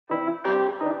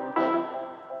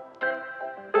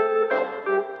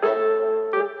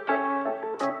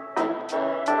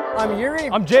I'm Yuri.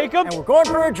 I'm Jacob. And we're going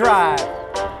for a drive.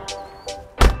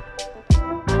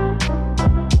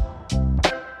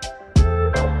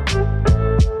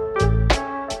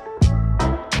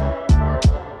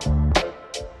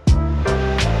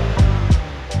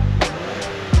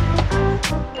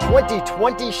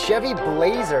 '20 Chevy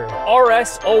Blazer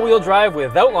RS all-wheel drive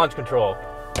without launch control.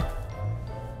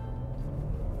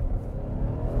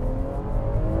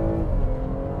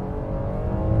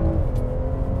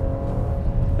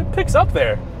 It picks up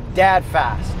there. Dad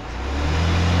fast.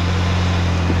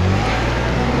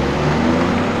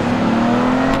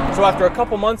 So after a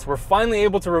couple months, we're finally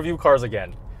able to review cars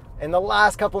again. In the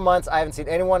last couple months, I haven't seen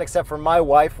anyone except for my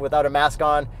wife without a mask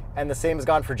on, and the same has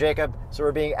gone for Jacob. So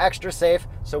we're being extra safe,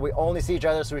 so we only see each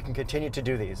other so we can continue to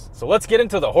do these. So let's get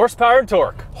into the horsepower and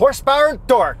torque. Horsepower and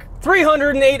torque.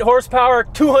 308 horsepower,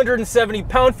 270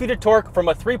 pound-feet of torque from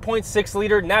a 3.6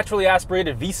 liter naturally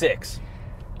aspirated V6.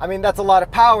 I mean, that's a lot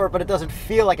of power, but it doesn't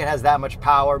feel like it has that much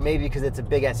power, maybe because it's a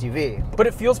big SUV. But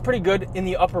it feels pretty good in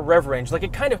the upper rev range, like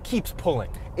it kind of keeps pulling.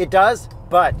 It does,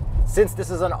 but since this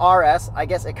is an RS, I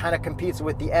guess it kind of competes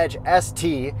with the Edge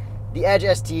ST. The Edge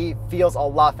ST feels a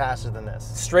lot faster than this.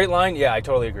 Straight line, yeah, I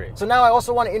totally agree. So now I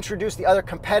also want to introduce the other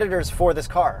competitors for this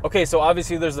car. Okay, so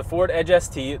obviously there's the Ford Edge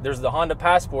ST, there's the Honda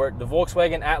Passport, the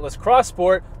Volkswagen Atlas Cross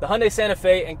Sport, the Hyundai Santa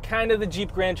Fe, and kind of the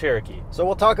Jeep Grand Cherokee. So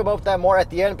we'll talk about that more at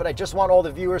the end, but I just want all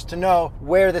the viewers to know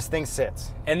where this thing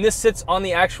sits. And this sits on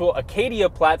the actual Acadia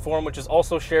platform, which is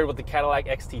also shared with the Cadillac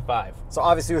XT5. So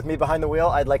obviously with me behind the wheel,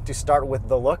 I'd like to start with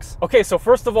the looks. Okay, so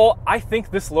first of all, I think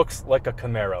this looks like a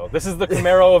Camaro. This is the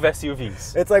Camaro of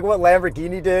SUVs. It's like what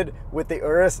Lamborghini did with the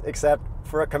Urus, except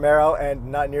for a Camaro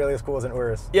and not nearly as cool as an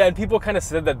Urus. Yeah, and people kind of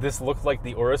said that this looked like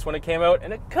the Urus when it came out,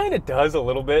 and it kind of does a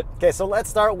little bit. Okay, so let's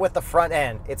start with the front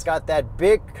end. It's got that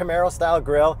big Camaro style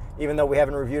grille. Even though we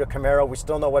haven't reviewed a Camaro, we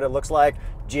still know what it looks like.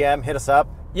 GM, hit us up.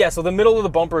 Yeah, so the middle of the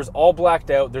bumper is all blacked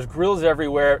out. There's grills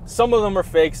everywhere. Some of them are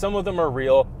fake, some of them are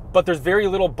real, but there's very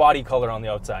little body color on the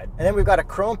outside. And then we've got a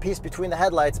chrome piece between the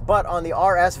headlights, but on the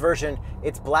RS version,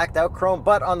 it's blacked out chrome,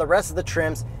 but on the rest of the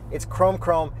trims, it's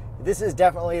chrome. This is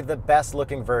definitely the best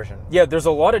looking version. Yeah, there's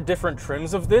a lot of different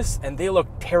trims of this, and they look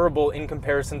terrible in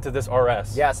comparison to this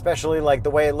RS. Yeah, especially like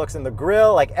the way it looks in the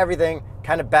grille, like everything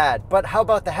kind of bad. But how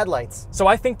about the headlights? So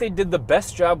I think they did the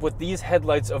best job with these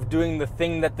headlights of doing the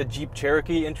thing that the Jeep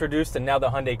Cherokee introduced and now the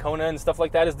Hyundai Kona and stuff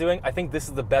like that is doing. I think this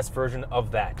is the best version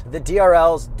of that. The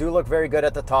DRLs do look very good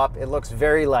at the top. It looks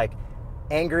very like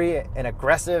angry and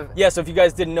aggressive. Yeah, so if you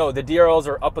guys didn't know, the DRLs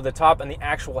are up at the top and the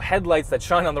actual headlights that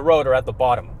shine on the road are at the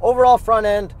bottom. Overall front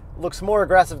end looks more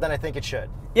aggressive than I think it should.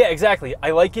 Yeah, exactly.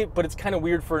 I like it, but it's kind of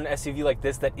weird for an SUV like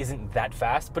this that isn't that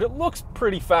fast, but it looks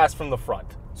pretty fast from the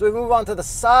front. So we move on to the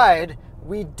side.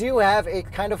 We do have a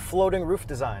kind of floating roof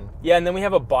design. Yeah, and then we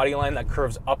have a body line that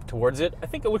curves up towards it. I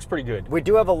think it looks pretty good. We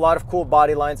do have a lot of cool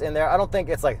body lines in there. I don't think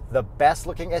it's like the best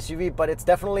looking SUV, but it's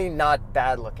definitely not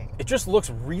bad looking. It just looks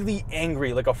really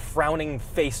angry, like a frowning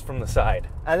face from the side.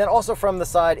 And then also from the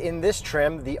side in this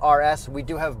trim, the RS, we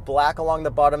do have black along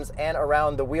the bottoms and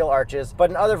around the wheel arches.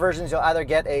 But in other versions, you'll either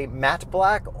get a matte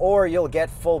black or you'll get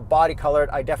full body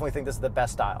colored. I definitely think this is the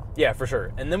best style. Yeah, for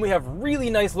sure. And then we have really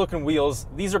nice looking wheels.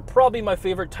 These are probably my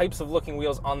favorite types of looking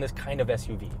wheels on this kind of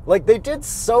SUV. Like they did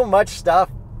so much stuff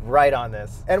right on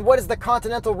this. And what is the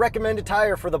Continental recommended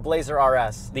tire for the Blazer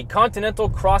RS? The Continental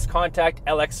Cross Contact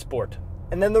LX Sport.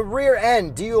 And then the rear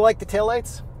end, do you like the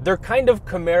taillights? They're kind of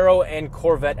Camaro and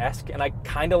Corvette-esque, and I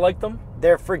kind of like them.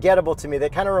 They're forgettable to me. They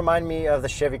kind of remind me of the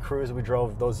Chevy Cruze we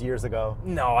drove those years ago.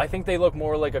 No, I think they look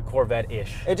more like a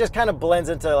Corvette-ish. It just kind of blends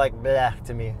into like bleh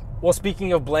to me. Well,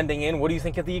 speaking of blending in, what do you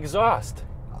think of the exhaust?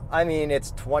 I mean,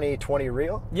 it's 2020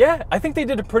 real. Yeah, I think they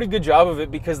did a pretty good job of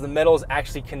it because the metal is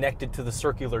actually connected to the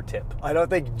circular tip. I don't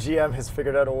think GM has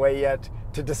figured out a way yet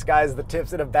to disguise the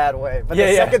tips in a bad way, but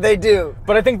the second they do.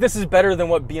 But I think this is better than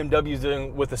what BMW is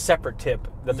doing with a separate tip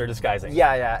that they're disguising.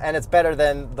 Yeah, and it's better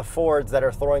than the Fords that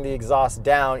are throwing the exhaust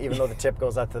down even though the tip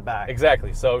goes out to the back.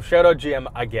 Exactly, so shout out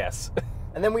GM, I guess.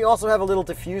 And then we also have a little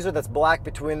diffuser that's black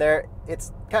between there.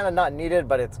 It's kind of not needed,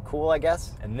 but it's cool, I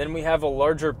guess. And then we have a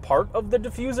larger part of the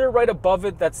diffuser right above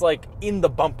it that's like in the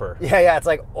bumper. Yeah, it's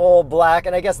like all black,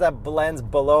 and I guess that blends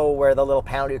below where the little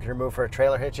panel you can remove for a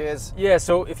trailer hitch is. Yeah,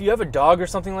 so if you have a dog or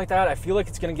something like that, I feel like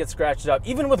it's gonna get scratched up,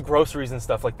 even with groceries and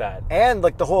stuff like that. And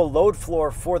like the whole load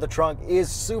floor for the trunk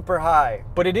is super high.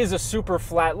 But it is a super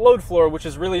flat load floor, which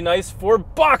is really nice for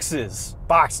boxes.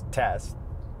 Box test.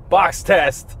 Box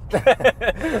test.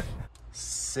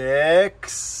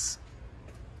 6,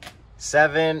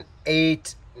 7,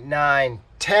 8, 9,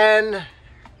 10,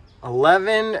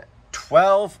 11,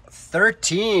 12,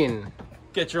 13.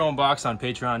 Get your own box on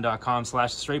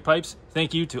patreon.com/TheStraightPipes.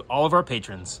 Thank you to all of our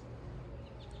patrons.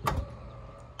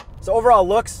 So overall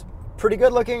looks pretty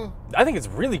good looking. I think it's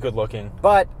really good looking.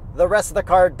 But the rest of the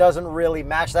car doesn't really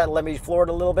match that. Let me floor it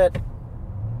a little bit.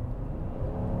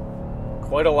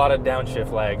 Quite a lot of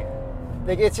downshift lag.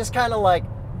 It's just kind of like,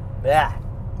 yeah.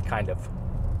 Kind of.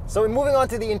 So moving on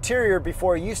to the interior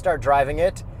before you start driving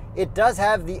it, it does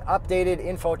have the updated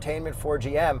infotainment for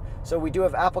GM. So we do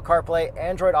have Apple CarPlay,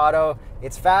 Android Auto.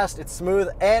 It's fast, it's smooth,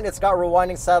 and it's got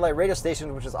rewinding satellite radio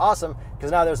stations, which is awesome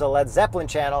because now there's a Led Zeppelin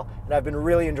channel, and I've been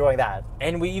really enjoying that.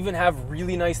 And we even have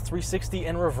really nice 360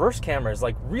 and reverse cameras,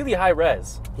 like really high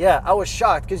res. Yeah, I was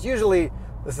shocked because usually,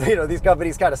 you know, these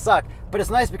companies kind of suck, but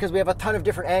it's nice because we have a ton of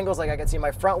different angles. Like I can see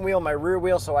my front wheel, my rear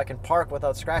wheel, so I can park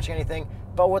without scratching anything.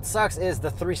 But what sucks is the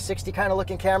 360 kind of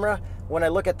looking camera. When I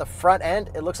look at the front end,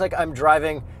 it looks like I'm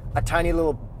driving a tiny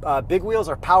little big wheels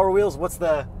or power wheels. What's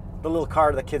the little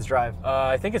car the kids drive?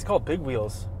 I think it's called big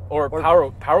wheels or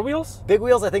power wheels. Big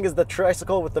wheels, I think, is the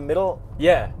tricycle with the middle.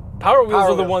 Yeah, power wheels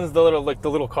are the ones the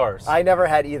little cars. I never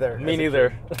had either. Me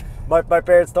neither. My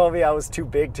parents told me I was too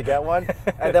big to get one,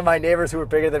 and then my neighbors who were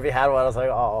bigger than me had one. I was like,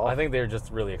 oh. I think they're just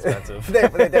really expensive. they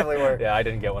definitely were. Yeah, I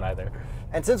didn't get one either.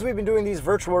 And since we've been doing these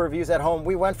virtual reviews at home,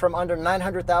 we went from under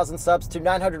 900,000 subs to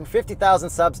 950,000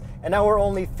 subs, and now we're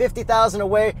only 50,000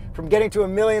 away from getting to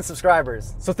 1 million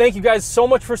subscribers. So thank you guys so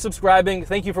much for subscribing.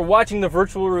 Thank you for watching the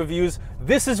virtual reviews.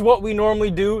 This is what we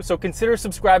normally do, so consider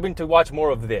subscribing to watch more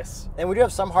of this. And we do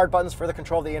have some hard buttons for the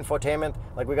control of the infotainment.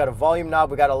 Like we got a volume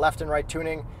knob, we got a left and right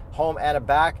tuning, home and a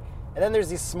back. And then there's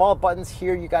these small buttons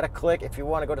here you got to click if you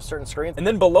want to go to certain screens. And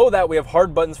then below that, we have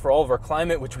hard buttons for all of our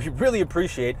climate, which we really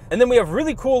appreciate. And then we have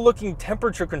really cool looking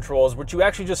temperature controls, which you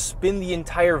actually just spin the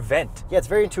entire vent. Yeah, it's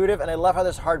very intuitive, and I love how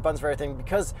there's hard buttons for everything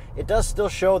because it does still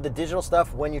show the digital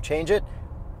stuff when you change it,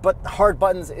 but hard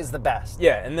buttons is the best.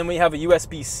 Yeah, and then we have a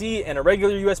USB-C and a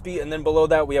regular USB, and then below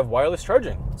that, we have wireless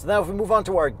charging. So now if we move on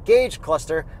to our gauge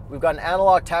cluster, we've got an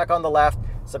analog tack on the left,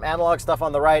 some analog stuff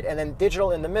on the right, and then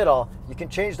digital in the middle. You can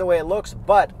change the way it looks,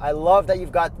 but I love that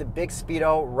you've got the big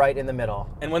speedo right in the middle.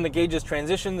 And when the gauges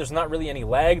transition, there's not really any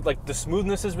lag. Like the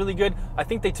smoothness is really good. I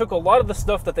think they took a lot of the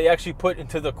stuff that they actually put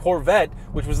into the Corvette,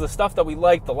 which was the stuff that we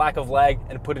liked, the lack of lag,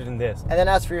 and put it in this. And then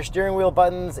as for your steering wheel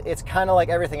buttons, it's kind of like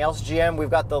everything else GM. We've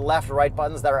got the left, right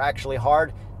buttons that are actually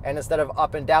hard. And instead of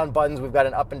up and down buttons, we've got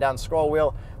an up and down scroll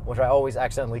wheel, which I always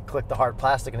accidentally click the hard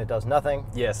plastic and it does nothing.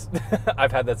 Yes,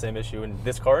 I've had that same issue in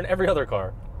this car and every other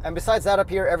car. And besides that, up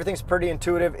here, everything's pretty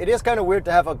intuitive. It is kind of weird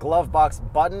to have a glove box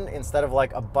button instead of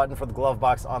like a button for the glove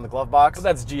box on the glove box. But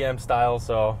that's GM style,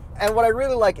 so. And what I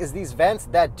really like is these vents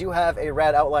that do have a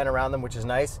red outline around them, which is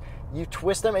nice. You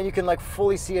twist them and you can like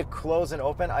fully see it close and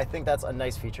open. I think that's a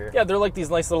nice feature. Yeah, they're like these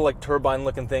nice little like turbine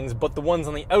looking things, but the ones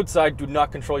on the outside do not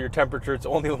control your temperature. It's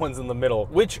only the ones in the middle,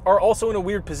 which are also in a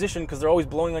weird position because they're always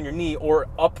blowing on your knee or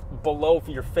up below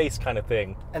for your face kind of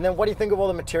thing. And then what do you think of all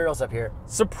the materials up here?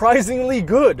 Surprisingly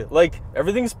good. Like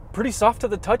everything's pretty soft to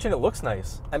the touch and it looks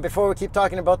nice. And before we keep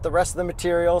talking about the rest of the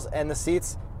materials and the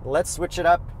seats, let's switch it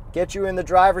up. Get you in the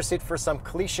driver's seat for some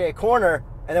cliche corner,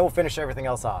 and then we'll finish everything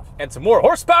else off. And some more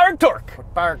horsepower and torque.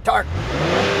 Horsepower and torque.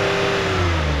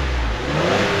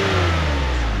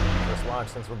 First launch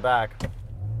since we're back.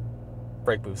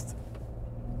 Brake boost.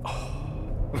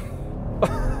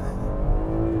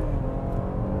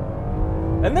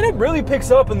 And then it really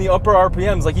picks up in the upper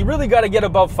RPMs. Like you really got to get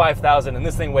above 5,000 and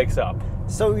this thing wakes up.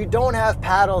 So you don't have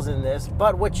paddles in this,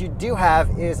 but what you do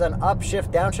have is an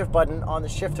upshift, downshift button on the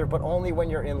shifter, but only when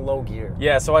you're in low gear.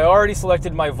 Yeah, so I already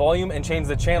selected my volume and changed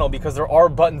the channel because there are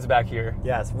buttons back here.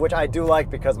 Yes, which I do like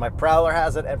because my Prowler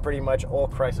has it and pretty much all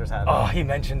Chryslers have it. Oh, he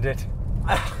mentioned it.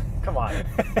 Come on.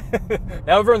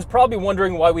 Now everyone's probably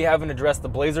wondering why we haven't addressed the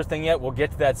Blazer thing yet. We'll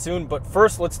get to that soon, but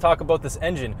first let's talk about this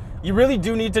engine. You really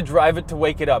do need to drive it to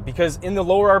wake it up because in the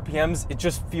lower RPMs, it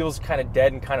just feels kind of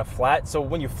dead and kind of flat. So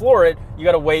when you floor it, you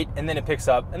gotta wait and then it picks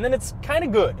up and then it's kind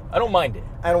of good. I don't mind it.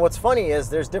 And what's funny is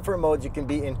there's different modes. You can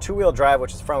be in two-wheel drive,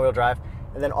 which is front-wheel drive,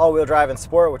 and then all-wheel drive and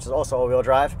sport, which is also all-wheel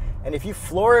drive. And if you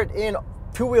floor it in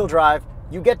two-wheel drive,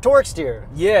 you get torque steer.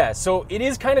 Yeah, so it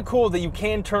is kind of cool that you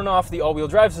can turn off the all-wheel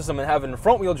drive system and have it in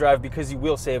front-wheel drive because you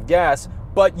will save gas,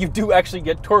 but you do actually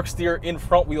get torque steer in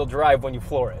front-wheel drive when you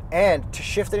floor it. And to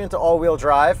shift it into all-wheel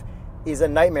drive is a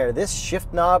nightmare. This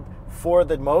shift knob for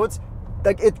the modes,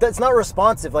 like it's not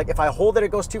responsive. Like if I hold it,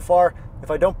 it goes too far.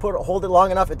 If I don't hold it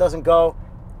long enough, it doesn't go.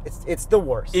 It's the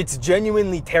worst. It's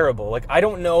genuinely terrible. Like I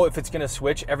don't know if it's gonna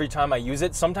switch every time I use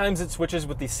it. Sometimes it switches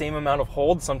with the same amount of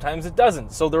hold, sometimes it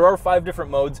doesn't. So there are 5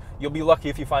 different modes. You'll be lucky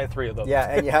if you find 3 of them.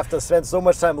 Yeah, and you have to spend so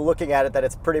much time looking at it that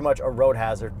it's pretty much a road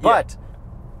hazard. Yeah. But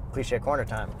cliche corner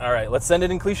time. All right, let's send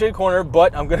it in cliche corner,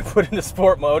 but I'm gonna put it into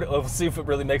sport mode. We'll see if it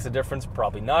really makes a difference.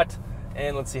 Probably not.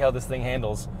 And let's see how this thing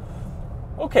handles.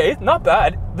 Okay, not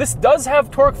bad. This does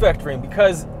have torque vectoring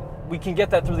because we can get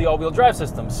that through the all-wheel drive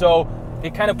system. So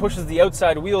it kind of pushes the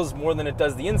outside wheels more than it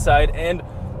does the inside, and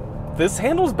this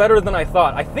handles better than I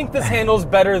thought. I think this handles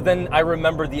better than I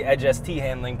remember the Edge ST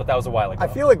handling, but that was a while ago. I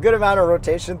feel a good amount of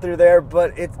rotation through there,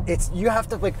 but it's you have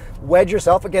to like wedge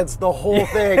yourself against the whole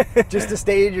thing just to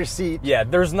stay in your seat. Yeah,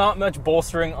 there's not much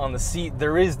bolstering on the seat.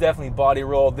 There is definitely body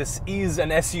roll. This is an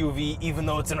SUV, even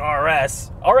though it's an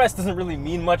RS. RS doesn't really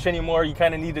mean much anymore. You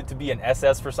kind of need it to be an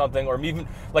SS for something, or even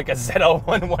like a ZL1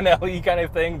 1LE kind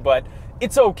of thing, but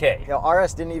it's okay. You know,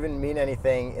 RS didn't even mean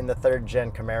anything in the 3rd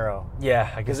gen Camaro.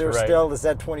 Yeah, I guess there was still the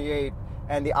Z28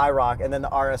 and the IROC, and then the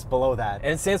RS below that.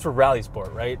 And it stands for Rally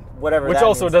Sport, right? Whatever Which that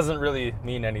also means. doesn't really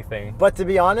mean anything. But to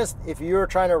be honest, if you were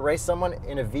trying to race someone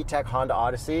in a VTEC Honda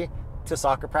Odyssey to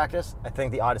soccer practice, I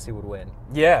think the Odyssey would win.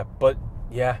 Yeah, but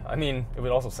yeah, I mean, it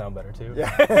would also sound better too.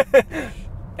 Yeah.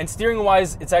 And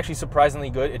steering-wise, it's actually surprisingly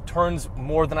good. It turns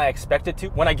more than I expect it to.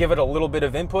 When I give it a little bit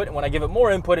of input, and when I give it more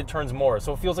input, it turns more.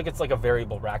 So it feels like it's like a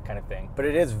variable rack kind of thing. But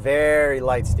it is very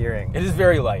light steering. It is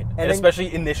very light, and then,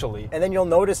 especially initially. And then you'll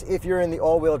notice if you're in the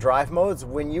all-wheel drive modes,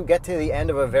 when you get to the end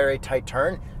of a very tight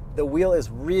turn, the wheel is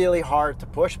really hard to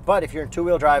push, but if you're in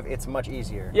two-wheel drive, it's much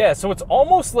easier. Yeah, so it's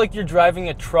almost like you're driving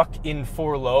a truck in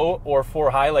 4 low or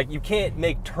 4 high. Like, you can't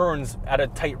make turns at a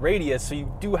tight radius, so you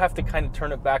do have to kind of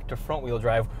turn it back to front-wheel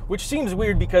drive, which seems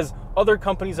weird because other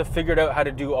companies have figured out how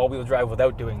to do all-wheel drive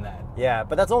without doing that. Yeah,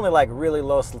 but that's only like really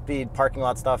low-speed parking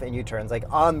lot stuff and U-turns. Like,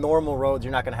 on normal roads,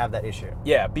 you're not going to have that issue.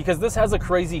 Yeah, because this has a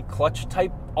crazy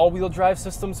clutch-type all-wheel drive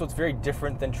system, so it's very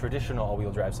different than traditional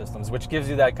all-wheel drive systems, which gives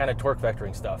you that kind of torque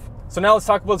vectoring stuff. So now let's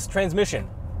talk about this transmission.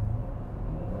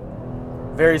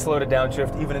 Very slow to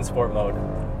downshift, even in sport mode.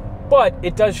 But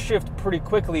it does shift pretty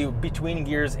quickly between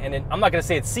gears, and I'm not going to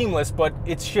say it's seamless, but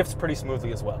it shifts pretty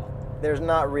smoothly as well. There's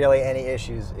not really any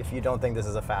issues if you don't think this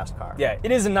is a fast car. Yeah,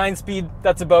 it is a 9-speed,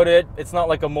 that's about it. It's not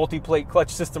like a multi-plate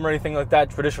clutch system or anything like that,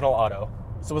 traditional auto.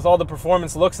 So with all the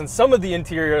performance looks and some of the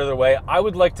interior out of the way, I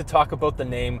would like to talk about the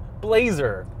name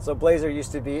Blazer. So Blazer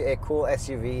used to be a cool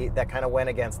SUV that kind of went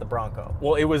against the Bronco.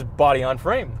 Well, it was body on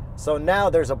frame. So now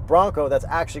there's a Bronco that's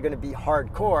actually going to be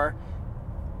hardcore,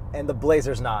 and the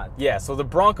Blazer's not. Yeah, so the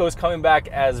Bronco is coming back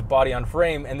as body on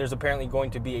frame, and there's apparently going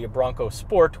to be a Bronco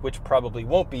Sport, which probably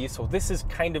won't be, so this is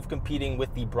kind of competing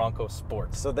with the Bronco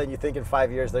Sport. So then you think in 5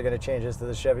 years they're going to change this to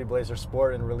the Chevy Blazer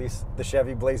Sport and release the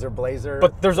Chevy Blazer Blazer?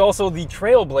 But there's also the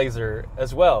Trailblazer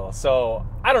as well, so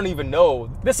I don't even know.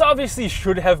 This obviously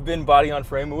should have been body on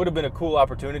frame. It would have been a cool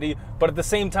opportunity, but at the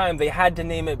same time, they had to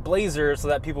name it Blazer so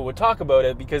that people would talk about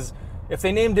it, because if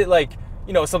they named it like,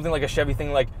 you know, something like a Chevy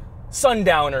thing like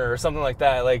Sundowner or something like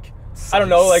that, like, I don't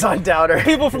know, like, Sundowner.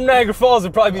 People from Niagara Falls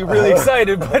would probably be really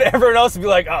excited, but everyone else would be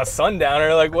like, oh,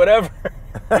 Sundowner, like, whatever.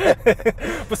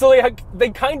 But so they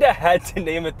kind of had to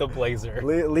name it the Blazer.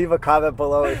 Leave a comment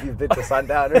below if you've been to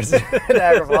Sundowners in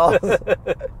Niagara Falls.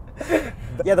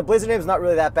 Yeah, the Blazer name's not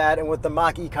really that bad, and with the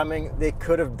Mach-E coming, they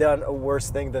could have done a worse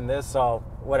thing than this, so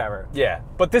whatever. Yeah,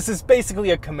 but this is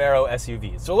basically a Camaro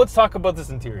SUV. So let's talk about this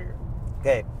interior.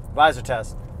 Okay, visor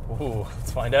test. Ooh,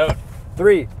 let's find out.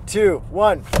 3, 2,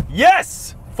 1.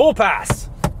 Yes! Full pass.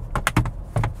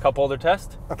 Cup holder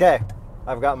test. Okay,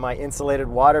 I've got my insulated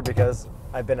water because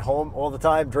I've been home all the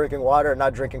time drinking water and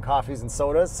not drinking coffees and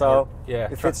sodas, so yeah,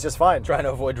 it fits just fine. Trying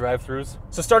to avoid drive-thrus.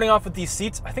 So starting off with these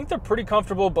seats, I think they're pretty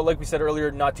comfortable, but like we said earlier,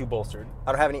 not too bolstered.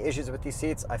 I don't have any issues with these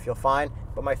seats. I feel fine.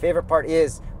 But my favorite part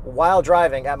is, while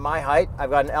driving at my height, I've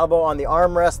got an elbow on the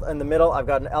armrest in the middle, I've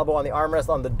got an elbow on the armrest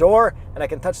on the door, and I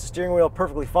can touch the steering wheel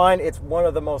perfectly fine. It's one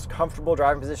of the most comfortable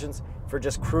driving positions for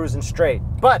just cruising straight.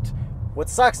 But what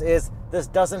sucks is this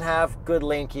doesn't have good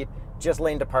lane keep, just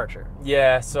lane departure.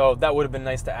 Yeah, so that would have been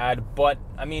nice to add, but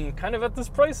I mean, kind of at this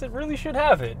price, it really should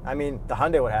have it. I mean, the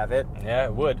Hyundai would have it. Yeah,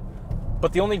 it would.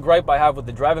 But the only gripe I have with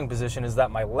the driving position is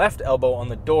that my left elbow on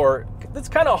the door, it's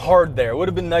kind of hard there. It would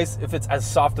have been nice if it's as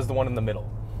soft as the one in the middle.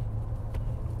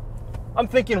 I'm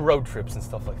thinking road trips and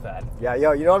stuff like that. Yeah,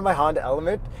 yo, you know, in my Honda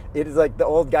Element, it is like the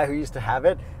old guy who used to have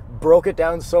it broke it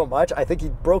down so much. I think he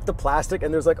broke the plastic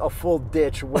and there's like a full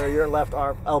ditch where your left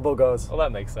elbow goes. Well,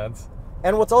 that makes sense.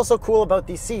 And what's also cool about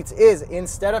these seats is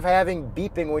instead of having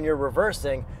beeping when you're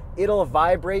reversing, it'll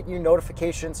vibrate you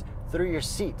notifications through your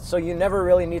seat. So you never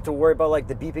really need to worry about like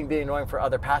the beeping being annoying for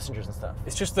other passengers and stuff.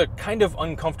 It's just a kind of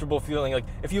uncomfortable feeling. Like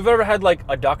if you've ever had like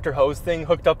a Dr. Hose thing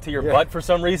hooked up to your butt for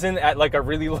some reason at like a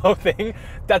really low thing,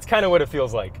 that's kind of what it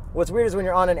feels like. What's weird is when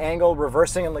you're on an angle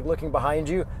reversing and like looking behind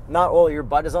you, not all your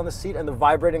butt is on the seat and the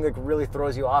vibrating like really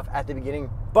throws you off at the beginning.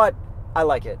 But I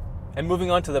like it. And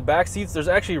moving on to the back seats, there's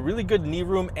actually really good knee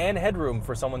room and headroom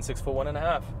for someone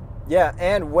 6'1.5". Yeah,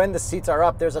 and when the seats are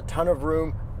up, there's a ton of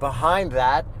room behind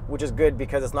that, which is good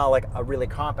because it's not like a really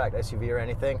compact SUV or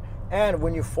anything. And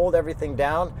when you fold everything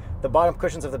down, the bottom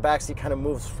cushions of the back seat kind of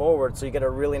moves forward, so you get a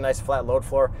really nice flat load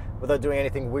floor without doing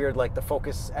anything weird like the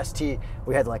Focus ST.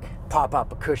 We had to like pop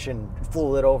up a cushion,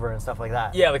 fold it over and stuff like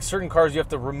that. Yeah, like certain cars you have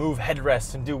to remove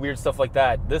headrests and do weird stuff like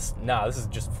that. This is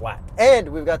just flat. And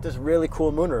we've got this really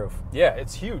cool moonroof. Yeah,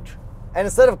 it's huge. And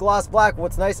instead of gloss black,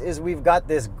 what's nice is we've got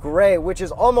this gray, which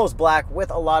is almost black with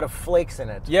a lot of flakes in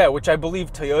it. Yeah, which I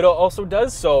believe Toyota also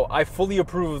does, so I fully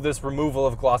approve of this removal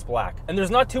of gloss black. And there's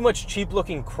not too much cheap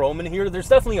looking chrome in here. There's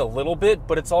definitely a little bit,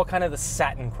 but it's all kind of the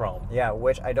satin chrome. Yeah,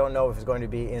 which I don't know if it's going to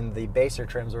be in the baser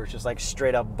trims or it's just like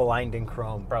straight up blinding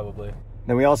chrome. Probably.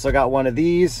 Then we also got one of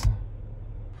these.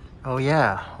 Oh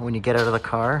yeah, when you get out of the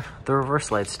car, the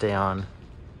reverse lights stay on.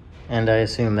 And I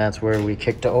assume that's where we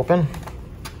kick to open.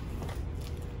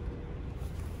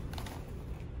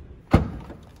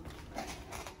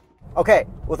 Okay,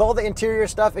 with all the interior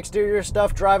stuff, exterior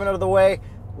stuff, driving out of the way,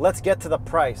 let's get to the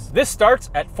price. This starts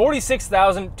at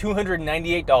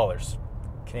 $46,298.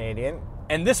 Canadian.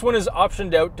 And this one is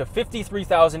optioned out to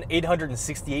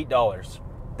 $53,868.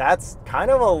 That's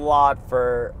kind of a lot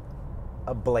for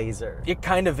a Blazer. It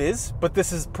kind of is, but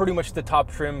this is pretty much the top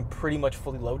trim, pretty much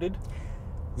fully loaded.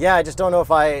 Yeah, I just don't know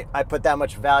if I put that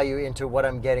much value into what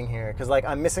I'm getting here. Because like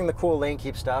I'm missing the cool lane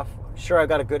keep stuff. Sure, I've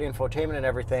got a good infotainment and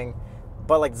everything,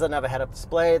 but like, doesn't have a head-up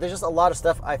display. There's just a lot of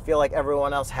stuff I feel like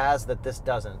everyone else has that this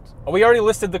doesn't. We already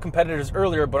listed the competitors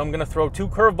earlier, but I'm going to throw two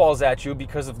curveballs at you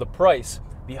because of the price.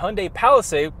 The Hyundai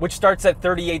Palisade, which starts at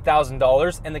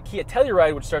 $38,000, and the Kia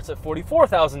Telluride, which starts at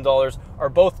 $44,000, are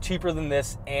both cheaper than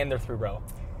this, and they're 3-row.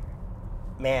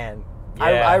 Man,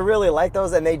 yeah. I really like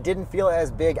those, and they didn't feel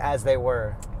as big as they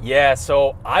were. Yeah,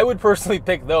 so I would personally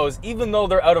pick those, even though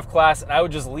they're out of class, and I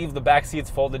would just leave the back seats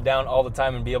folded down all the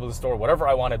time and be able to store whatever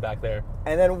I wanted back there.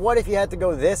 And then what if you had to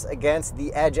go this against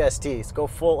the Edge ST? So go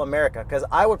full America, because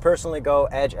I would personally go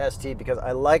Edge ST because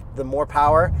I liked the more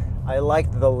power. I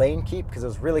liked the lane keep because it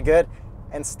was really good.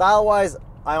 And style-wise,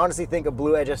 I honestly think a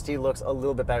blue Edge ST looks a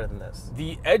little bit better than this.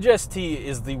 The Edge ST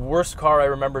is the worst car I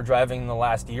remember driving in the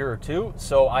last year or two,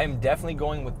 so I'm definitely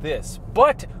going with this.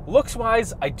 But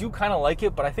looks-wise, I do kind of like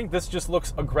it, but I think this just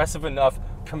looks aggressive enough,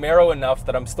 Camaro enough,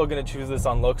 that I'm still going to choose this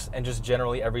on looks and just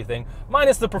generally everything.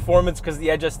 Minus the performance, because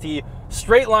the Edge ST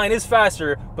straight line is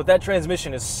faster, but that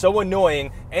transmission is so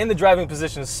annoying and the driving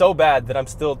position is so bad that I'm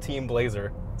still Team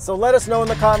Blazer. So let us know in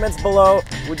the comments below,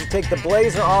 would you take the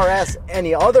Blazer RS,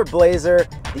 any other Blazer,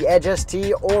 the Edge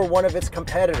ST, or one of its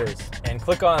competitors? And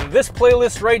click on this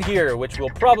playlist right here, which will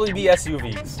probably be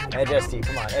SUVs. Edge ST,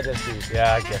 come on, Edge ST.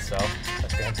 Yeah, I guess so.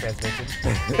 That damn transmission.